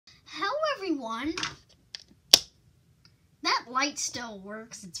everyone! That light still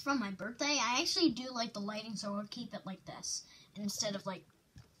works. It's from my birthday. I actually do like the lighting, so I'll keep it like this. Instead of like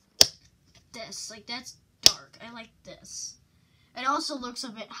this. Like, that's dark. I like this. It also looks a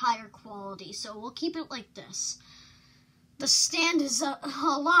bit higher quality, so we'll keep it like this. The stand is a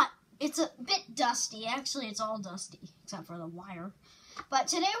lot. It's a bit dusty. Actually, it's all dusty, except for the wire. But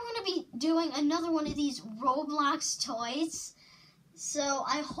today we're going to be doing another one of these Roblox toys. So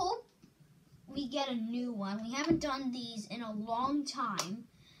I hope we get a new one. We haven't done these in a long time.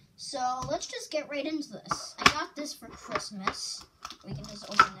 So let's just get right into this. I got this for Christmas. We can just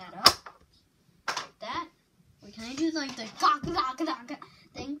open that up. Like that. Wait, can I do like the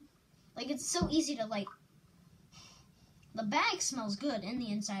thing? Like, it's so easy to like. The bag smells good in the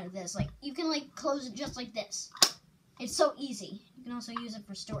inside of this. Like, you can like close it just like this. It's so easy. You can also use it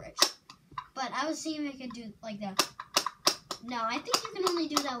for storage. But I was seeing if I could do like that. No, I think you can only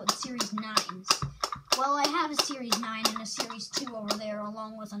do that with Series 9s. Well, I have a Series 9 and a Series 2 over there,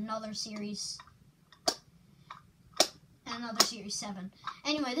 along with another Series... and another Series 7.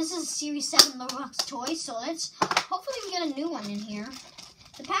 Anyway, this is a Series 7 Roblox toy, so let's... hopefully we get a new one in here.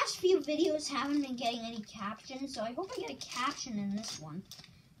 The past few videos haven't been getting any captions, so I hope I get a caption in this one.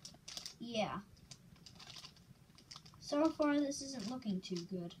 Yeah. So far, this isn't looking too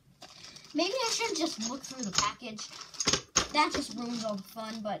good. Maybe I should just look through the package. That just ruins all the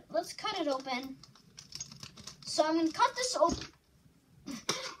fun, but let's cut it open. So I'm gonna cut this open.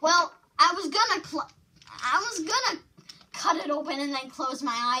 Well, I was gonna cut it open and then close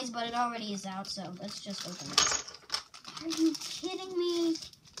my eyes, but it already is out, so let's just open it. Are you kidding me?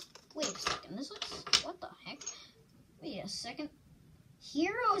 Wait a second, this looks, what the heck? Wait a second.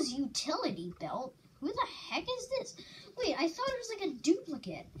 Heroes Utility Belt? Who the heck is this? Wait, I thought it was like a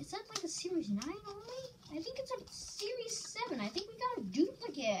duplicate. Is that like a Series 9 only? I think it's a Series 7. I think we got a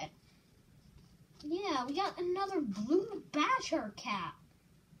duplicate. Yeah, we got another blue Basher cap.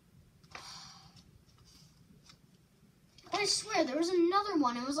 I swear, there was another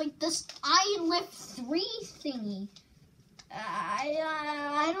one. It was like this I Lift 3 thingy.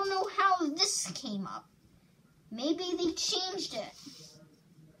 I don't know how this came up. Maybe they changed it.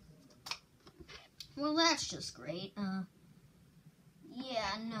 Well, that's just great.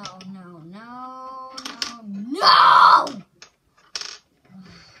 Yeah, no.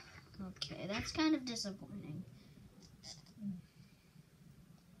 Okay, that's kind of disappointing.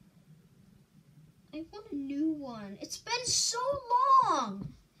 I want a new one. It's been so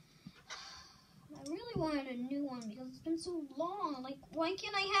long. I really wanted a new one because it's been so long. Like, why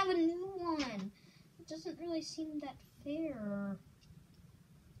can't I have a new one? It doesn't really seem that fair.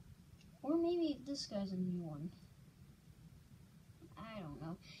 Or maybe this guy's a new one. I don't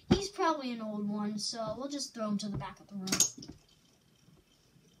know. He's probably an old one, so we'll just throw him to the back of the room.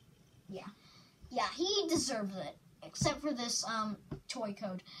 Yeah, he deserves it. Except for this, toy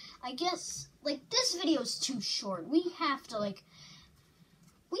code. I guess, like, this video is too short. We have to,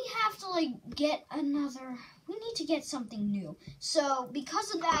 get another... We need to get something new. So,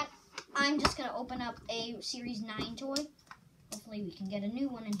 because of that, I'm just going to open up a Series 9 toy. Hopefully we can get a new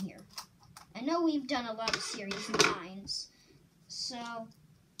one in here. I know we've done a lot of Series 9s. So,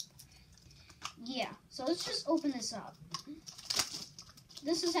 yeah. So, let's just open this up.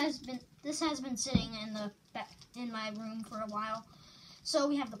 This has been sitting in my room for a while. So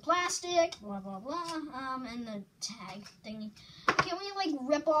we have the plastic, blah blah blah, and the tag thingy. Can we like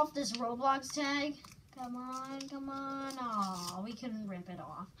rip off this Roblox tag? Come on. Oh, we couldn't rip it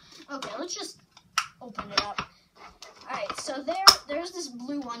off. Okay, let's just open it up. All right, so there's this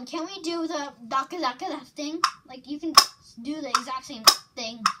blue one. Can we do the daka thing? Like, you can do the exact same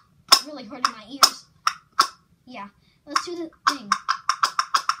thing. It's really hurting my ears. Yeah, let's do the thing.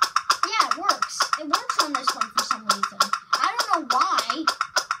 Yeah, it works. It works on this one for some reason. I don't know why.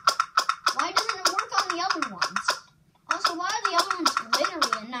 Why doesn't it work on the other ones? Also, why are the other ones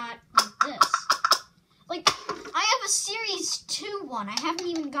glittery and not like this? Like, I have a Series 2 one. I haven't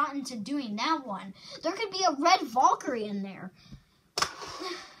even gotten to doing that one. There could be a red Valkyrie in there.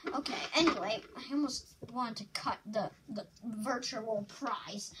 Okay, anyway, I almost wanted to cut the virtual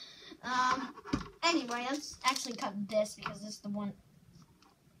prize. Anyway, let's actually cut this because this is the one...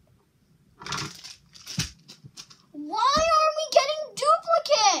 Why are we getting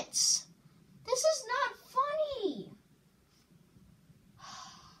duplicates? This is not funny.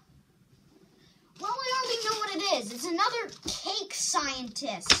 Well, I already know what it is. It's another cake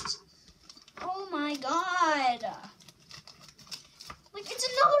scientist. Oh my god. Like, it's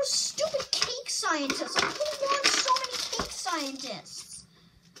another stupid cake scientist. Like, who wants so many cake scientists?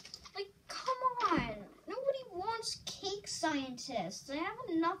 Like, come on. Nobody wants cake scientists. I have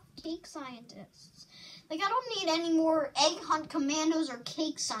enough cake scientists. Like, I don't need any more egg hunt commandos or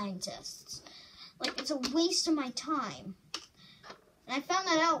cake scientists. Like, it's a waste of my time. And I found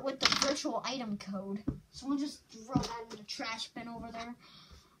that out with the virtual item code. So we'll just throw that in the trash bin over there.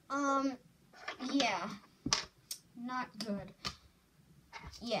 Yeah. Not good.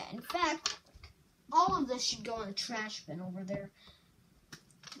 Yeah, in fact, all of this should go in the trash bin over there.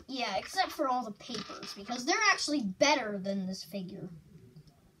 Yeah, except for all the papers, because they're actually better than this figure.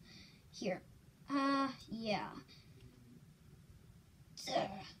 Here. Yeah.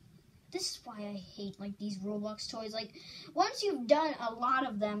 This is why I hate, like, these Roblox toys. Like, once you've done a lot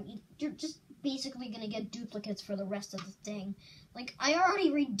of them, you're just basically gonna get duplicates for the rest of the thing. Like, I already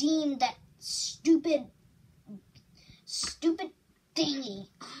redeemed that stupid thingy.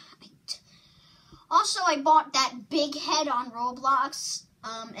 Also, I bought that big head on Roblox,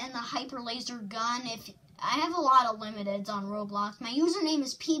 and the hyper laser gun. I have a lot of limiteds on Roblox. My username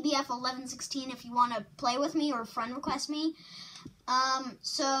is PBF1116 if you want to play with me or friend request me.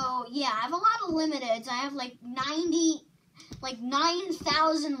 So yeah, I have a lot of limiteds. I have like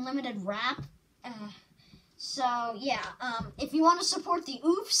 9,000 limited wrap. So yeah, if you want to support the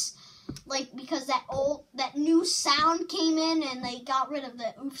oofs, like, because that new sound came in and they got rid of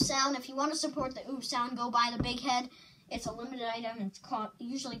the oof sound. If you want to support the oof sound, go buy the big head. It's a limited item. It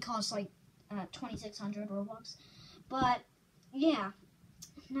usually costs like 2,600 Robux. But yeah,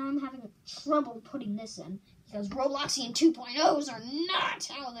 now I'm having trouble putting this in because Robloxian 2.0s are not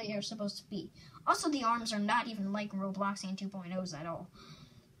how they are supposed to be. Also, the arms are not even like Robloxian 2.0s at all.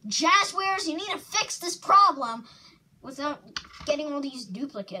 Jazzwares, you need to fix this problem without getting all these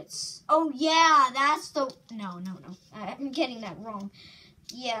duplicates. Oh yeah, that's the... No. I'm getting that wrong.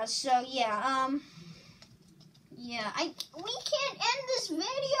 Yeah, so yeah, yeah, we can't end this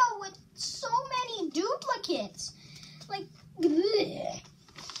video with so many duplicates. Like, bleh.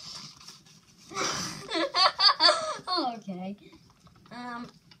 Okay. Yeah,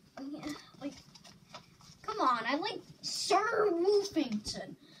 like, come on, I like Sir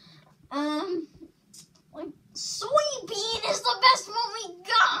Wolfington. Like, soybean is the best one we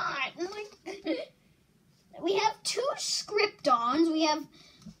got. Like, we have 2 Scriptons. We have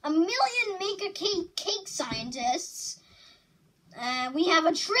a million cake scientists. We have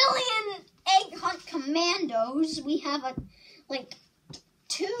a trillion egg hunt commandos. We have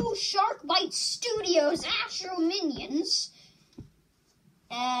 2 Shark Bite Studios Astro Minions.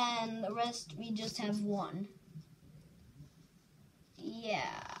 And the rest, we just have 1.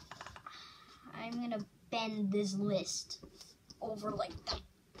 Yeah. I'm gonna bend this list over like that.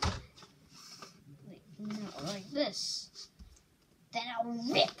 Like this. Then I'll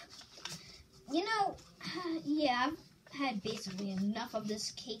rip. You know, yeah, I've had basically enough of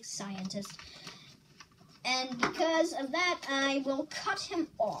this cake scientist. And because of that, I will cut him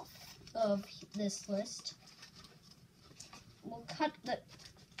off of this list. We'll cut the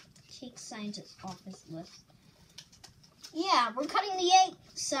cake scientist off this list. Yeah, we're cutting the egg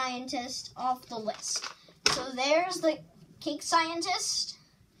scientist off the list. So there's the cake scientist.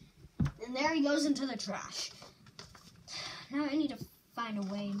 And there he goes into the trash. Now I need to find a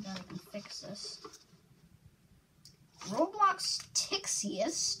way that I can fix this. Roblox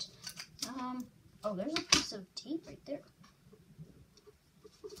Tixiest. Oh, there's a piece of tape right there.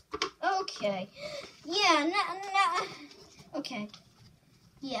 Okay. Yeah, okay.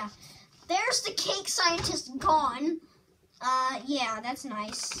 Yeah. There's the cake scientist gone. Yeah, that's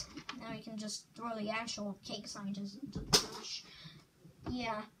nice. Now we can just throw the actual cake scientist into the trash.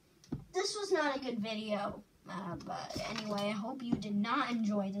 Yeah. This was not a good video. But anyway, I hope you did not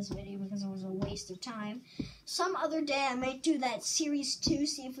enjoy this video because it was a waste of time. Some other day I might do that series 2,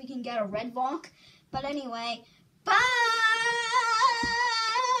 see if we can get a red Valk. But anyway, bye!